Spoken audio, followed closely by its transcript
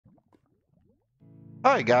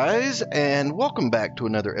Hi guys, and welcome back to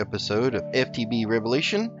another episode of FTB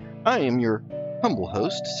Revelation. I am your humble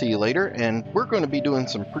host, see you later, and we're going to be doing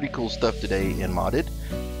some pretty cool stuff today in Modded.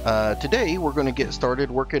 Today we're going to get started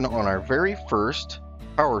working on our very first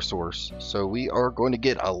power source, so we are going to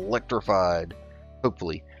get electrified,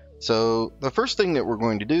 hopefully. So the first thing that we're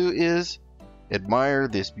going to do is admire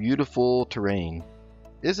this beautiful terrain.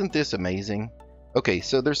 Isn't this amazing? Okay,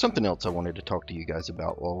 so there's something else I wanted to talk to you guys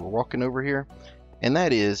about while we're walking over here. And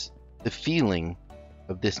that is the feeling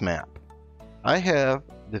of this map. I have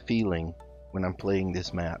the feeling when I'm playing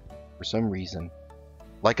this map, for some reason,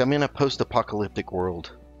 like I'm in a post-apocalyptic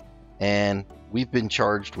world, and we've been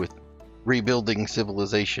charged with rebuilding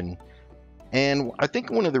civilization. And I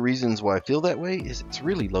think one of the reasons why I feel that way is it's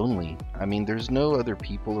really lonely. I mean, there's no other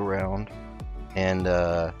people around, and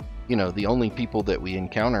the only people that we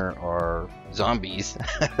encounter are zombies,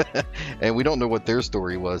 and we don't know what their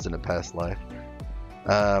story was in a past life.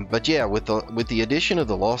 But yeah, with the addition of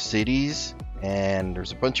the lost cities, and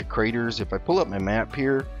there's a bunch of craters. If I pull up my map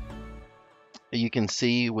here, you can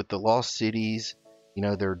see with the lost cities,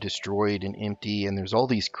 they're destroyed and empty, and there's all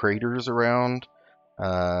these craters around.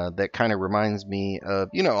 That kind of reminds me of,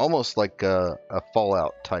 almost like a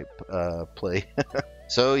Fallout type play.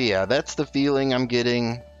 So yeah, that's the feeling I'm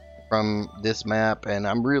getting from this map, and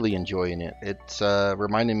I'm really enjoying it. It's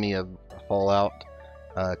reminding me of Fallout.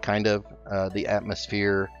 Kind of the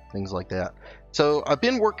atmosphere, things like that. So I've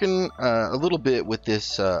been working a little bit with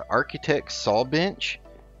this architect saw bench,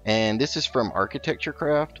 and this is from Architecture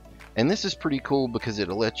Craft, and this is pretty cool because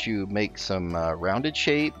it'll let you make some rounded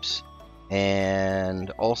shapes, and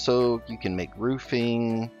also you can make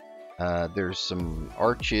roofing. There's some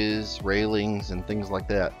arches, railings, and things like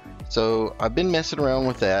that. So I've been messing around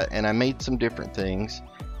with that, and I made some different things.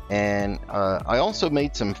 And I also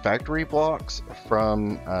made some factory blocks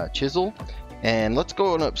from chisel. And let's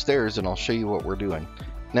go on upstairs and I'll show you what we're doing.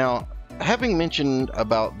 Now, having mentioned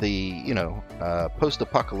about the,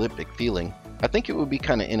 post-apocalyptic feeling, I think it would be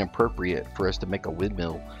kind of inappropriate for us to make a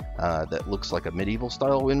windmill that looks like a medieval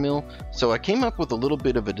style windmill. So I came up with a little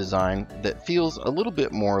bit of a design that feels a little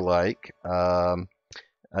bit more like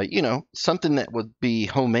something that would be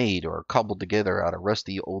homemade or cobbled together out of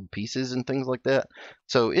rusty old pieces and things like that.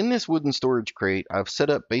 So in this wooden storage crate, I've set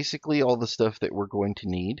up basically all the stuff that we're going to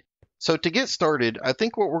need. So to get started, I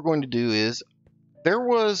think what we're going to do is,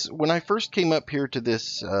 when I first came up here to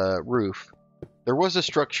this roof, there was a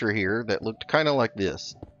structure here that looked kind of like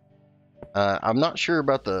this. I'm not sure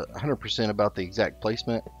about 100% about the exact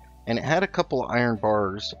placement, and it had a couple of iron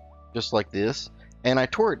bars just like this. And I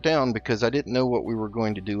tore it down because I didn't know what we were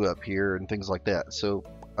going to do up here and things like that. So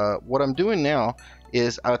what I'm doing now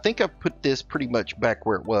is I think I've put this pretty much back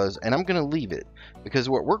where it was, and I'm going to leave it because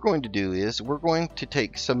what we're going to do is we're going to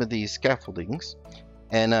take some of these scaffoldings,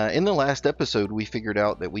 and in the last episode we figured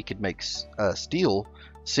out that we could make steel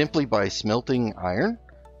simply by smelting iron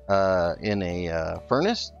in a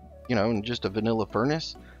furnace, in just a vanilla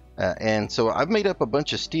furnace. And so I've made up a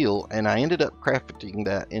bunch of steel, and I ended up crafting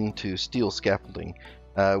that into steel scaffolding,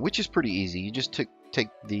 which is pretty easy. You just take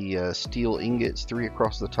the steel ingots, 3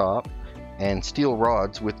 across the top, and steel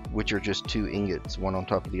rods, which are just 2 ingots, one on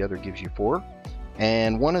top of the other, gives you 4.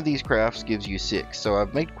 And one of these crafts gives you 6. So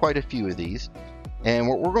I've made quite a few of these. And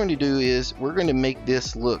what we're going to do is we're going to make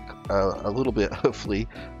this look a little bit, hopefully,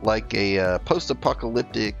 like a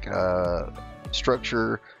post-apocalyptic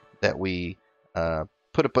structure that we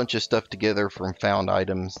put a bunch of stuff together from found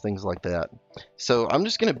items, things like that. So I'm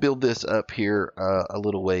just going to build this up here a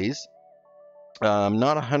little ways. I'm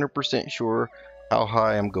not 100% sure how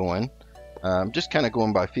high I'm going. I'm just kind of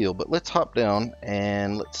going by feel, but let's hop down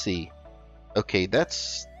and let's see. Okay,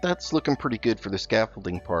 that's looking pretty good for the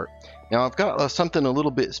scaffolding part. Now I've got something a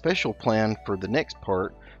little bit special planned for the next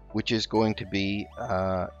part, which is going to be,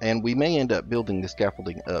 and we may end up building the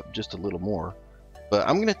scaffolding up just a little more. But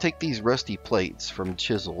I'm going to take these rusty plates from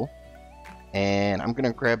chisel, and I'm going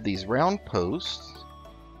to grab these round posts,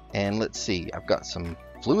 and let's see, I've got some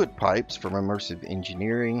fluid pipes from Immersive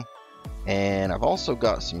Engineering, and I've also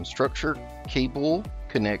got some structure cable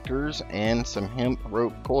connectors and some hemp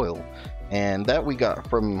rope coil, and that we got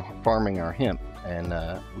from farming our hemp, and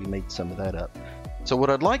we made some of that up. So what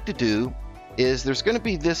I'd like to do is there's going to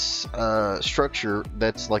be this structure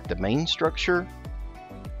that's like the main structure.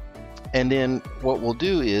 And then what we'll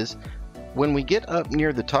do is, when we get up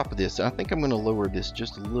near the top of this, I think I'm going to lower this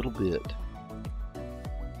just a little bit.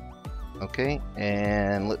 Okay,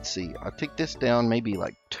 and let's see, I'll take this down maybe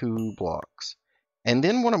like 2 blocks. And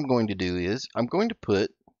then what I'm going to do is, I'm going to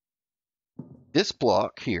put this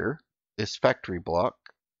block here, this factory block,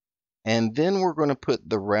 and then we're going to put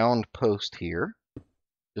the round post here.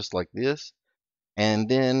 just like this. And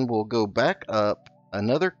then we'll go back up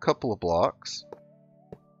another couple of blocks,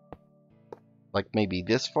 like maybe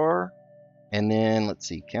this far. And then let's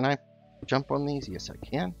see, can I jump on these? Yes, I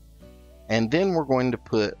can. And then we're going to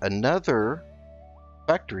put another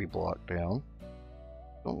factory block down.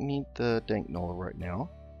 Don't need the dank null right now.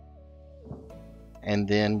 And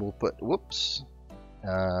then we'll put, whoops,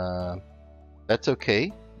 that's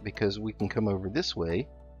okay, because we can come over this way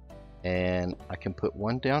and I can put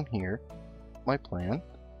one down here, my plan.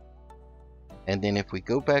 And then if we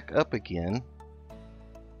go back up again,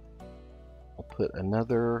 I'll put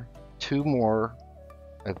another 2 more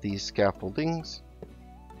of these scaffoldings,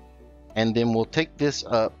 and then we'll take this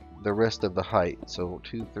up the rest of the height. So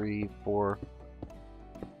 2, 3, 4,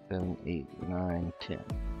 7, 8, 9, 10.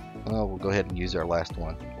 Well, we'll go ahead and use our last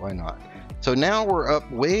one. Why not? So now we're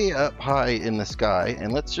up way up high in the sky,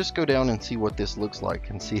 and let's just go down and see what this looks like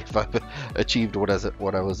and see if I've achieved what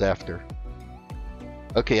I was after.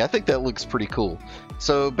 Okay, I think that looks pretty cool.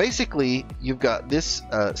 So basically, you've got this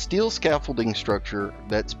steel scaffolding structure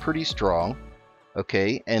that's pretty strong.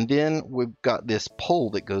 Okay, and then we've got this pole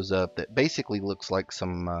that goes up that basically looks like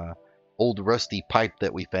some old rusty pipe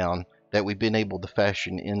that we found that we've been able to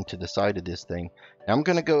fashion into the side of this thing. Now I'm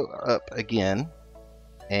going to go up again,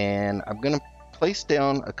 and I'm going to place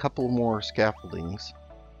down a couple more scaffoldings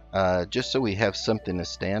just so we have something to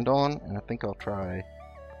stand on. And I think I'll try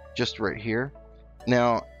just right here.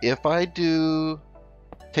 Now, if I do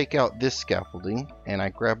take out this scaffolding and I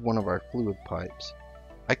grab one of our fluid pipes,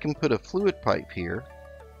 I can put a fluid pipe here,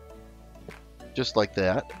 just like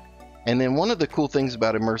that. And then one of the cool things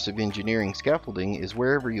about immersive engineering scaffolding is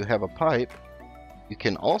wherever you have a pipe, you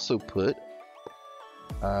can also put,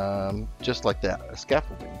 just like that, a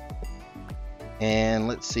scaffolding. And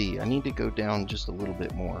let's see, I need to go down just a little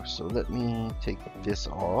bit more. So let me take this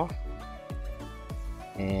off.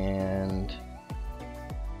 And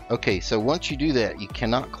okay, so once you do that, you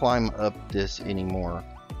cannot climb up this anymore.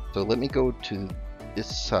 So let me go to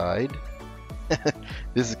this side.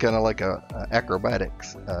 This is kind of like a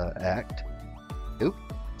acrobatics act. Oop,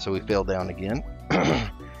 so we fell down again.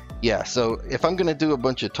 Yeah, so if I'm going to do a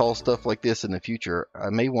bunch of tall stuff like this in the future, I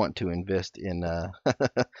may want to invest in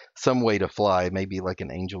some way to fly, maybe like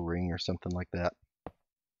an angel ring or something like that.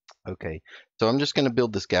 Okay, so I'm just going to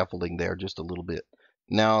build the scaffolding there just a little bit.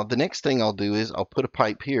 Now, the next thing I'll do is I'll put a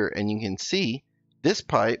pipe here, and you can see this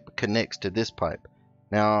pipe connects to this pipe.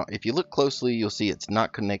 Now, if you look closely, you'll see it's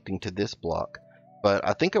not connecting to this block. But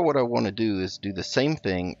I think what I want to do is do the same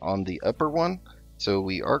thing on the upper one. So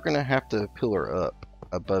we are going to have to pillar up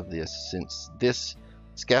above this, since this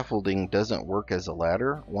scaffolding doesn't work as a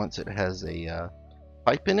ladder once it has a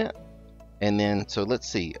pipe in it. And then, so let's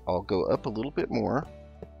see, I'll go up a little bit more.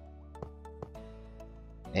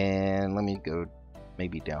 And let me go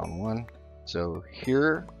maybe down one. So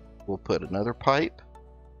here we'll put another pipe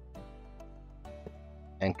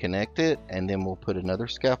and connect it, and then we'll put another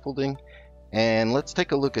scaffolding, and let's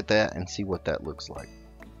take a look at that and see what that looks like.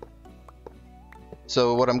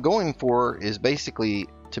 So what I'm going for is basically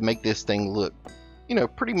to make this thing look, you know,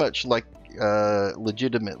 pretty much like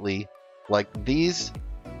legitimately like these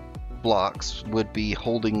blocks would be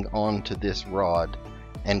holding on to this rod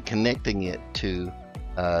and connecting it to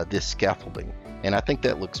this scaffolding. And I think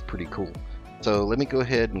that looks pretty cool. So let me go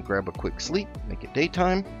ahead and grab a quick sleep, make it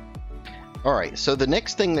daytime. Alright, so the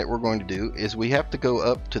next thing that we're going to do is we have to go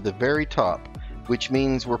up to the very top, which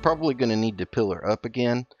means we're probably going to need to pillar up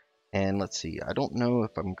again. And let's see, I don't know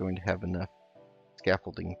if I'm going to have enough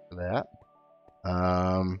scaffolding for that.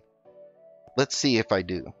 Let's see if I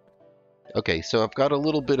do. Okay, so I've got a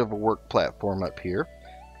little bit of a work platform up here.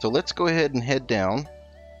 So let's go ahead and head down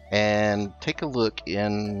and take a look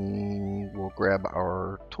in. We'll grab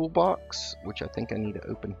our toolbox, which I think I need an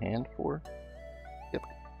open hand for. Yep.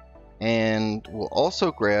 And we'll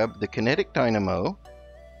also grab the kinetic dynamo.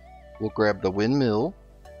 We'll grab the windmill.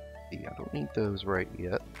 I don't need those right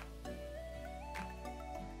yet.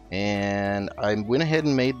 And I went ahead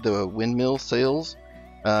and made the windmill sails.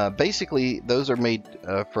 Basically, those are made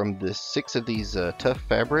from the 6 of these tough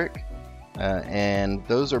fabric, and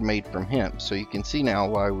those are made from hemp. So you can see now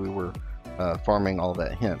why we were farming all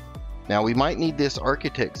that hemp. Now we might need this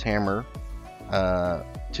architect's hammer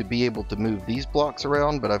to be able to move these blocks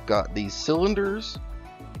around, but I've got these cylinders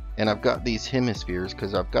and I've got these hemispheres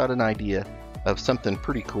because I've got an idea of something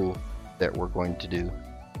pretty cool that we're going to do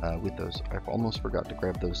with those. I've almost forgot to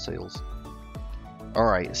grab those sails.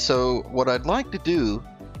 Alright, so what I'd like to do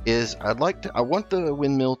is I want the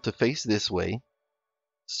windmill to face this way.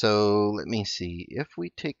 So let me see, if we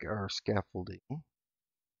take our scaffolding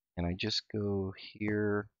and I just go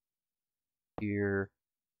here, here,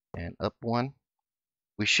 and up one.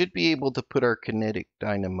 We should be able to put our kinetic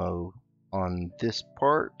dynamo on this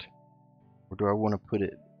part. Or do I want to put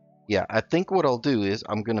it? Yeah, I think what I'll do is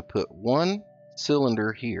I'm going to put one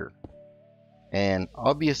cylinder here. And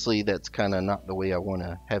obviously that's kind of not the way I want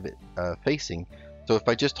to have it facing. So if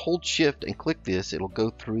I just hold shift and click this, it'll go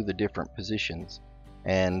through the different positions.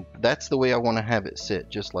 And that's the way I want to have it sit,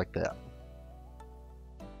 just like that.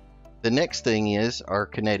 The next thing is our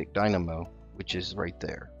kinetic dynamo, which is right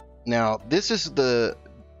there. Now this is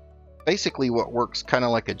basically what works kind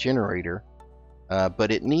of like a generator,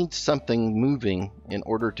 but it needs something moving in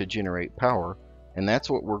order to generate power, and that's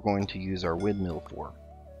what we're going to use our windmill for.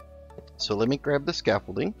 So let me grab the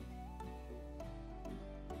scaffolding,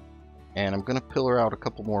 and I'm going to pillar out a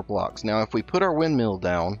couple more blocks. Now if we put our windmill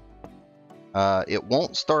down, it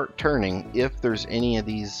won't start turning if there's any of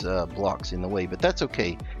these blocks in the way, but that's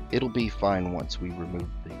okay. It'll be fine once we remove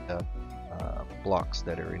the blocks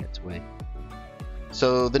that are in its way.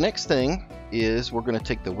 So the next thing is we're going to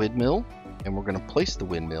take the windmill and we're going to place the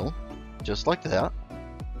windmill just like that.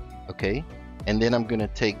 Okay, and then I'm going to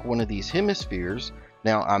take one of these hemispheres.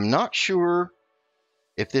 Now I'm not sure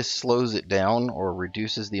if this slows it down or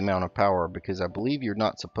reduces the amount of power, because I believe you're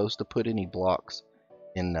not supposed to put any blocks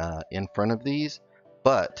in front of these,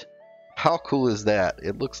 but how cool is that?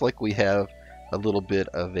 It looks like we have a little bit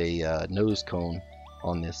of a nose cone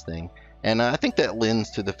on this thing, and I think that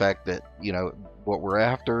lends to the fact that, you know, what we're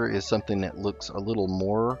after is something that looks a little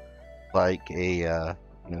more like a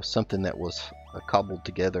you know, something that was cobbled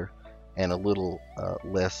together, and a little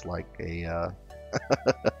less like a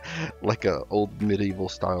like a old medieval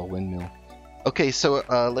style windmill. Okay, so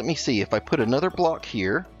let me see if I put another block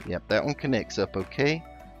here. Yep, that one connects up okay.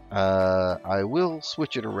 I will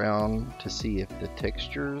switch it around to see if the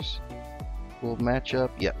textures will match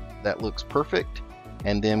up. Yep, that looks perfect.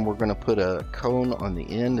 And then we're going to put a cone on the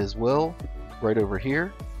end as well, right over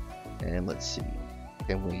here. And let's see,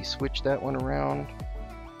 can we switch that one around?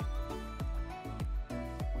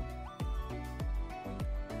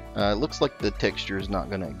 It looks like the texture is not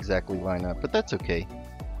going to exactly line up, but that's okay.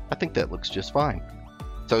 I think that looks just fine.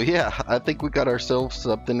 So yeah, I think we got ourselves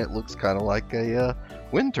something that looks kind of like a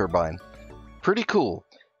wind turbine. Pretty cool.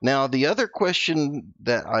 Now the other question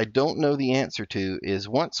that I don't know the answer to is,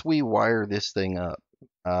 once we wire this thing up,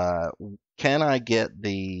 can I get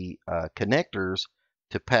the connectors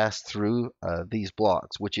to pass through these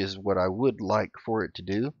blocks, which is what I would like for it to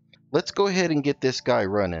do. Let's go ahead and get this guy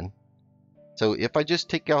running. So if I just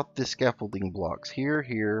take out the scaffolding blocks here,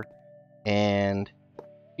 here, and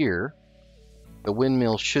here, the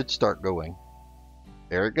windmill should start going.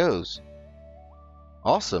 There it goes.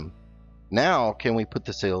 Awesome. Now can we put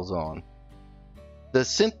the sails on?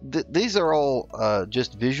 These are all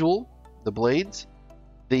just visual, the blades.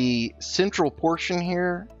 The central portion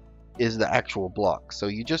here is the actual block. So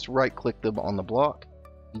you just right click them on the block.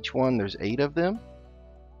 Each one, there's 8 of them.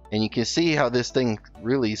 And you can see how this thing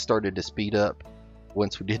really started to speed up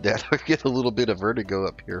once we did that. I get a little bit of vertigo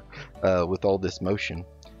up here with all this motion.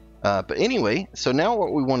 But anyway, so now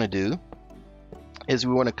what we want to do is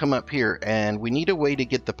we want to come up here, and we need a way to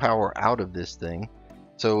get the power out of this thing.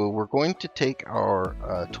 So we're going to take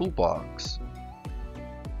our toolbox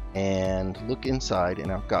and look inside,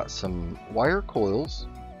 and I've got some wire coils.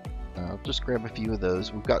 I'll just grab a few of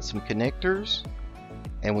those. We've got some connectors,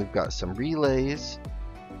 and we've got some relays,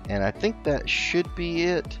 and I think that should be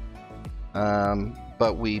it.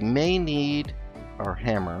 But we may need our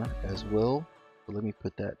hammer as well. So let me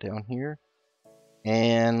put that down here.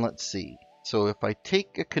 And let's see. So if I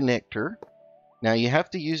take a connector, now you have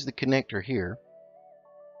to use the connector here.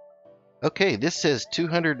 Okay, this says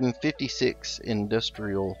 256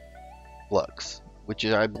 industrial flux, which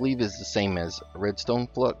I believe is the same as redstone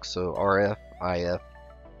flux, so RF, IF,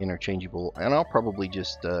 interchangeable, and I'll probably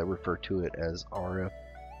just refer to it as RF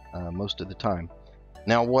most of the time.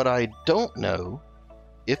 Now what I don't know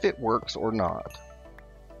if it works or not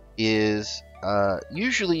is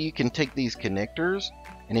usually you can take these connectors,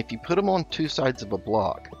 and if you put them on 2 sides of a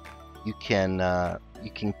block, you can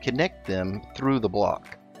connect them through the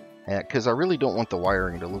block, because I really don't want the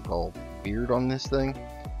wiring to look all weird on this thing.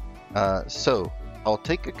 So I'll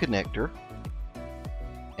take a connector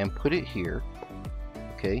and put it here.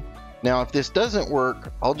 Okay, now if this doesn't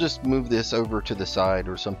work, I'll just move this over to the side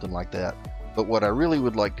or something like that. But what I really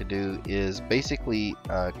would like to do is basically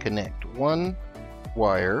connect one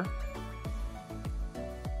wire.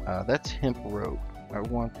 That's hemp rope. I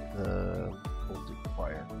want the voltage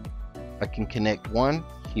wire. I can connect one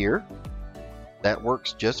here. That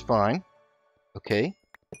works just fine. Okay.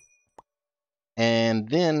 And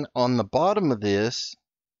then on the bottom of this,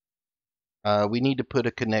 we need to put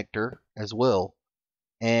a connector as well.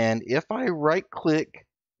 And if I right click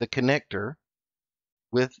the connector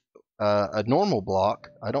with a normal block,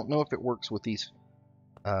 I don't know if it works with these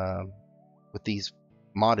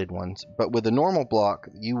modded ones, but with a normal block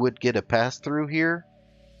you would get a pass through here.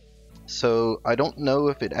 So I don't know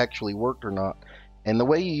if it actually worked or not. And the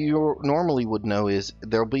way you normally would know is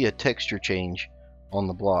there'll be a texture change on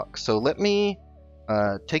the block. So let me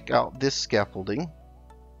take out this scaffolding.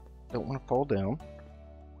 Don't want to fall down.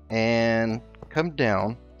 And come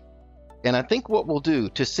down. And I think what we'll do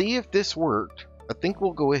to see if this worked, I think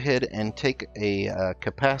we'll go ahead and take a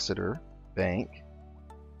capacitor bank.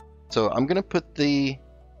 So I'm going to put the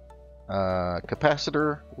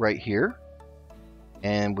capacitor right here.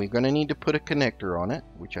 And we're going to need to put a connector on it,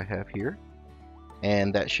 which I have here.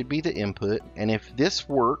 And that should be the input. And if this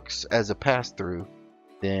works as a pass-through,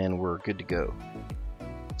 then we're good to go.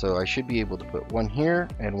 So I should be able to put one here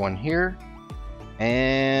and one here.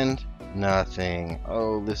 And nothing.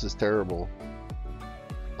 Oh, this is terrible.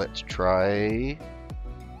 Let's try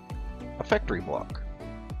a factory block.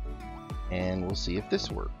 And we'll see if this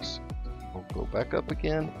works. We'll go back up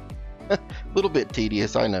again. A little bit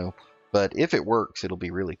tedious, I know. But if it works, it'll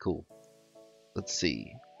be really cool. Let's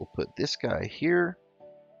see. We'll put this guy here.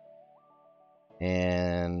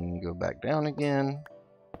 And go back down again.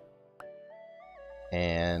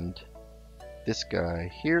 And this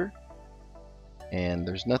guy here. And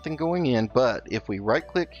there's nothing going in. But if we right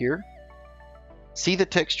click here, see the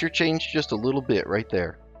texture change just a little bit right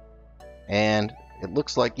there. And it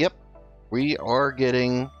looks like, yep, we are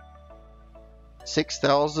getting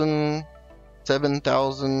 6,000,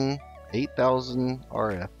 7,000, 8,000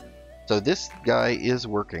 RF. So this guy is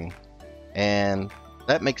working, and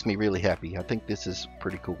that makes me really happy. I think this is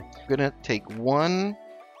pretty cool. I'm gonna take one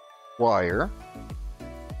wire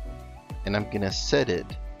and I'm gonna set it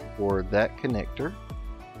for that connector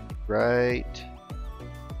right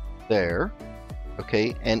there.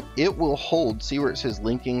 Okay, and it will hold. See where it says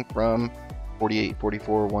linking from 48,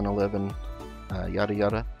 44, 111, yada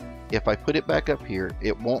yada. If I put it back up here,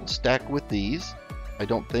 it won't stack with these, I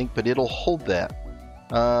don't think, but it'll hold that.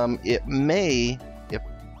 It may,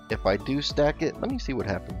 if I do stack it, let me see what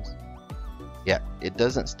happens. Yeah, it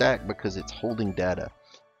doesn't stack because it's holding data.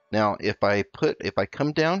 Now, if I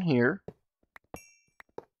come down here,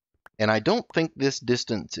 and I don't think this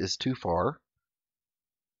distance is too far.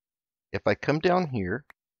 If I come down here,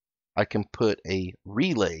 I can put a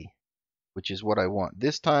relay, which is what I want.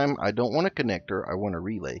 This time, I don't want a connector, I want a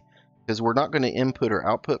relay. Because we're not going to input or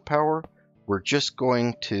output power, we're just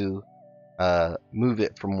going to move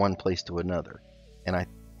it from one place to another. And I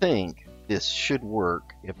think this should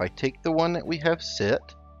work if I take the one that we have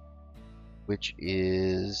set, which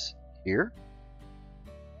is here,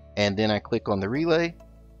 and then I click on the relay,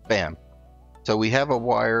 bam. So we have a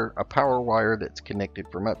wire, a power wire that's connected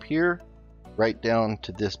from up here right down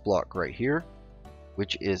to this block right here,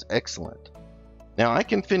 which is excellent. Now I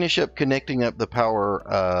can finish up connecting up the power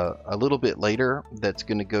a little bit later. That's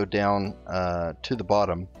going to go down to the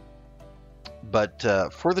bottom. But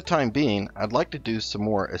for the time being, I'd like to do some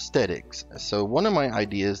more aesthetics. So one of my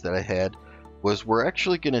ideas that I had was we're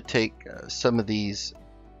actually going to take some of these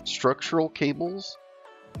structural cables,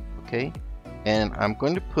 okay, and I'm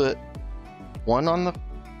going to put one on the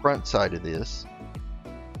front side of this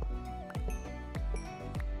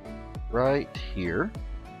right here,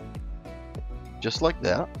 just like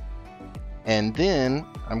that. And then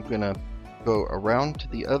I'm going to go around to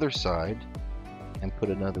the other side and put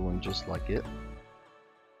another one just like it,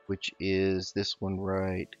 which is this one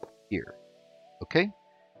right here. Okay,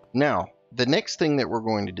 now the next thing that we're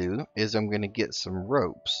going to do is I'm going to get some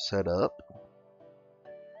ropes set up,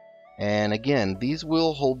 and again these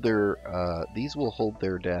will hold their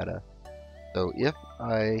data. So if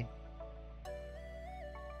I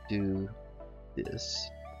do this,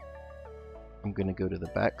 I'm going to go to the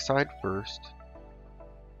back side first,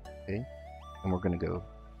 okay, and we're going to go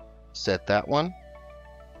set that one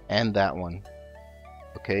and that one,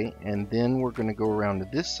 okay, and then we're going to go around to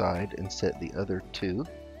this side and set the other two,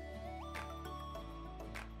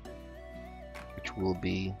 which will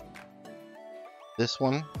be this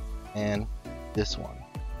one and this one.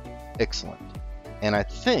 Excellent. And I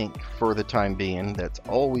think for the time being that's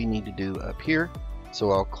all we need to do up here.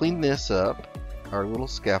 So I'll clean this up, our little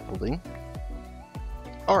scaffolding.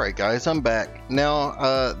 Alright guys, I'm back.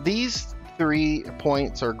 Now these 3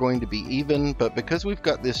 points are going to be even, but because we've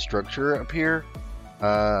got this structure up here,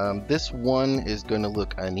 this one is going to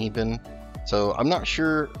look uneven. So I'm not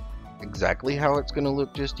sure exactly how it's going to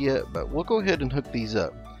look just yet, but we'll go ahead and hook these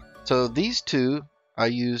up. So these two I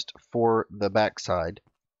used for the back side,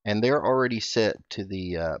 and they're already set to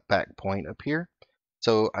the back point up here.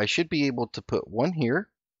 So I should be able to put one here,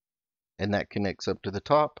 and that connects up to the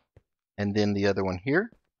top, and then the other one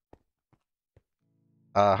here.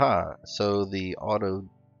 Aha, so the auto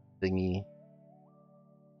thingy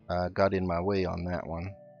got in my way on that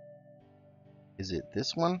one. Is it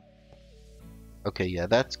this one? Okay, yeah,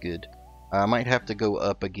 that's good. I might have to go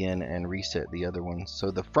up again and reset the other ones.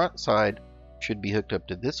 So the front side should be hooked up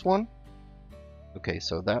to this one. Okay,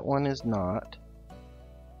 so that one is not.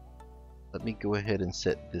 Let me go ahead and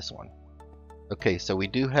set this one. Okay, so we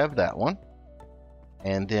do have that one.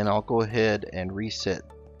 And then I'll go ahead and reset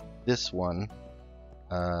this one.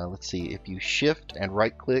 Let's see, if you shift and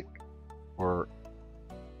right click, or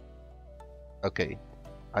okay,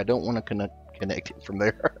 I don't want to connect it from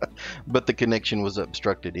there, but the connection was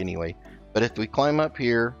obstructed anyway. But if we climb up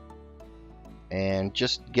here and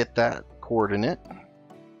just get that coordinate,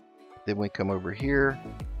 then we come over here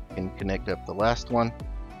and connect up the last one,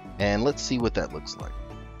 and let's see what that looks like.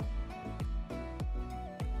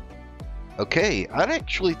 Okay, I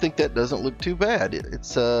actually think that doesn't look too bad.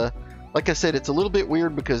 It's like I said, it's a little bit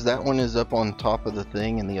weird because that one is up on top of the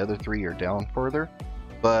thing and the other three are down further.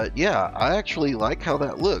 But yeah, I actually like how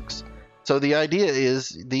that looks. So the idea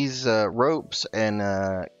is these ropes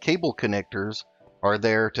and cable connectors are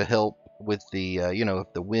there to help with the, you know,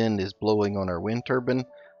 if the wind is blowing on our wind turbine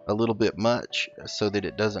a little bit much, so that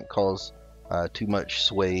it doesn't cause too much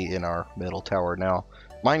sway in our metal tower. Now,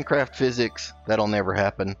 Minecraft physics, that'll never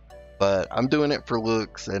happen, but I'm doing it for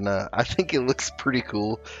looks, and I think it looks pretty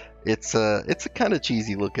cool. It's a kind of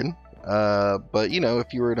cheesy looking, but you know,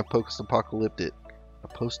 if you were in a post-apocalyptic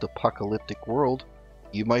world,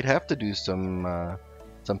 you might have to do some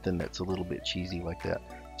something that's a little bit cheesy like that.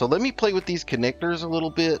 So let me play with these connectors a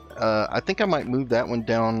little bit. I think I might move that one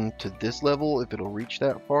down to this level if it'll reach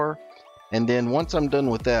that far. And then once I'm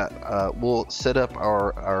done with that, we'll set up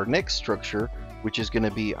our next structure, which is going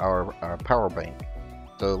to be our power bank.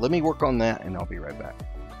 So let me work on that and I'll be right back.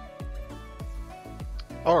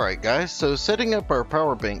 Alright guys, so setting up our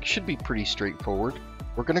power bank should be pretty straightforward.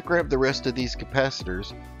 We're going to grab the rest of these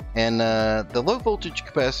capacitors, and the low voltage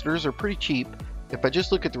capacitors are pretty cheap. If I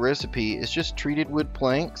just look at the recipe, it's just treated wood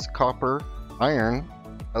planks, copper, iron,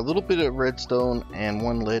 a little bit of redstone, and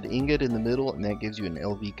one lead ingot in the middle, and that gives you an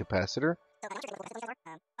LV capacitor.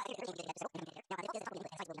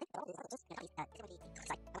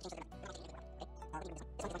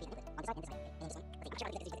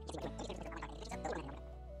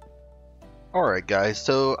 Alright guys,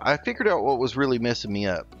 so I figured out what was really messing me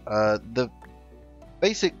up. The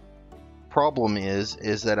basic problem is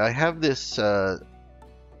that I have this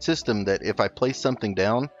system that if I place something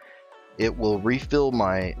down, it will refill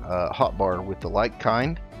my hotbar with the like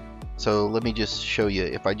kind. So let me just show you.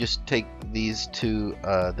 If I just take these two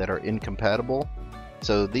that are incompatible,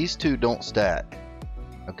 so these two don't stack.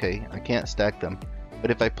 Okay, I can't stack them.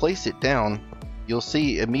 But if I place it down, you'll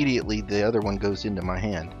see immediately the other one goes into my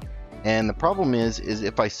hand. And the problem is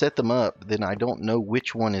if I set them up, then I don't know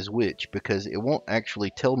which one is which, because it won't actually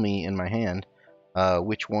tell me in my hand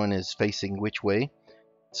which one is facing which way.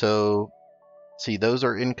 So see, those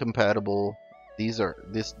are incompatible. These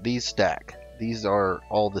stack. These are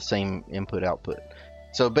all the same input output.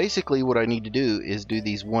 So basically what I need to do is do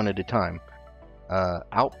these one at a time.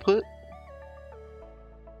 Output.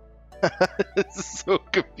 This is so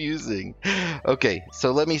confusing. Okay,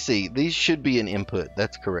 so let me see. These should be an input.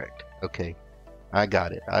 That's correct. Okay, I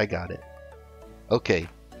got it. Okay.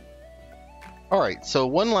 Alright, so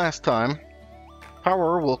one last time.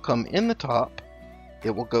 Power will come in the top. It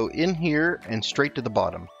will go in here and straight to the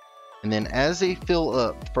bottom. And then as they fill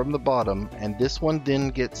up from the bottom, and this one then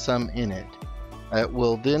gets some in it, it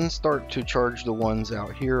will then start to charge the ones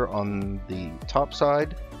out here on the top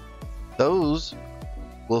side. Those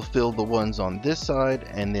will fill the ones on this side,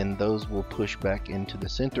 and then those will push back into the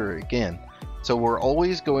center again. So we're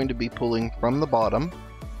always going to be pulling from the bottom,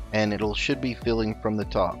 and should be filling from the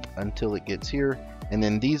top until it gets here, and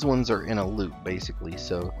then these ones are in a loop basically.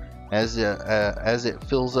 So as it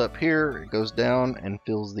fills up here, it goes down and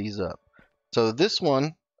fills these up. So this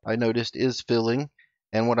one I noticed is filling,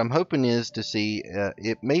 and what I'm hoping is to see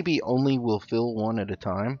it maybe only will fill one at a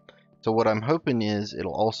time. So what I'm hoping is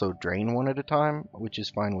it'll also drain one at a time, which is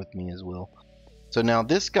fine with me as well. So now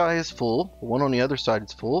this guy is full. The one on the other side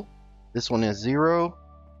is full. This one has 0.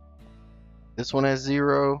 This one has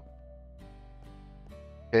 0.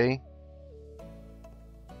 Okay.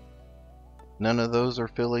 None of those are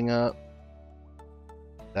filling up.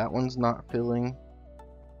 That one's not filling.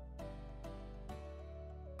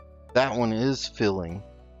 That one is filling.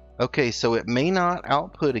 Okay, so it may not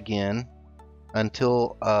output again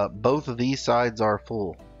until both of these sides are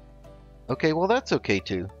full. Okay, well that's okay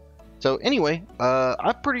too. So anyway,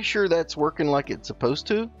 I'm pretty sure that's working like it's supposed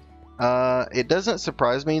to. It doesn't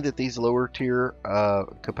surprise me that these lower tier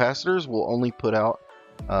capacitors will only put out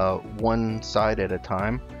one side at a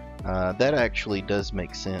time. That actually does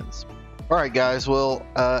make sense. Alright guys, well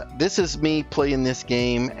this is me playing this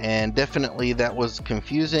game, and definitely that was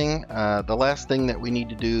confusing. The last thing that we need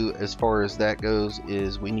to do as far as that goes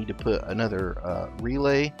is we need to put another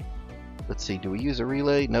relay. Let's see, do we use a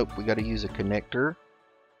relay? Nope, we got to use a connector.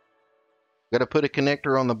 Got to put a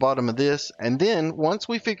connector on the bottom of this, and then once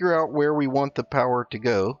we figure out where we want the power to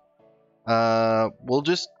go, we'll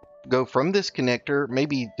just go from this connector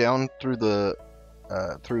maybe down through the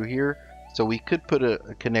through here. So we could put a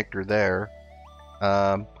connector there,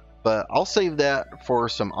 but I'll save that for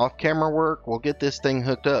some off-camera work. We'll get this thing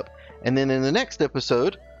hooked up, and then in the next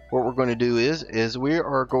episode, what we're going to do is we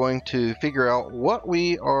are going to figure out what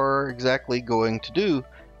we are exactly going to do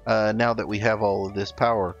now that we have all of this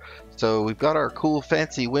power. So we've got our cool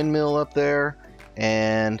fancy windmill up there,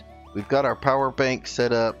 and we've got our power bank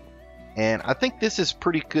set up, and I think this is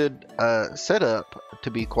pretty good setup, to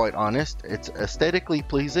be quite honest. It's aesthetically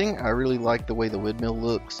pleasing. I really like the way the windmill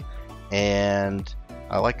looks, and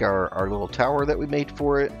I like our little tower that we made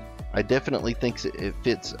for it. I definitely think it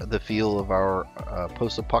fits the feel of our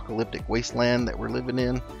post-apocalyptic wasteland that we're living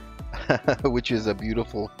in, which is a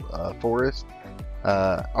beautiful forest.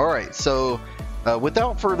 Alright, so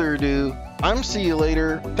without further ado, I'm see you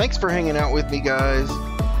later. Thanks for hanging out with me, guys,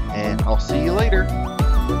 and I'll see you later.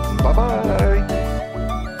 Bye-bye.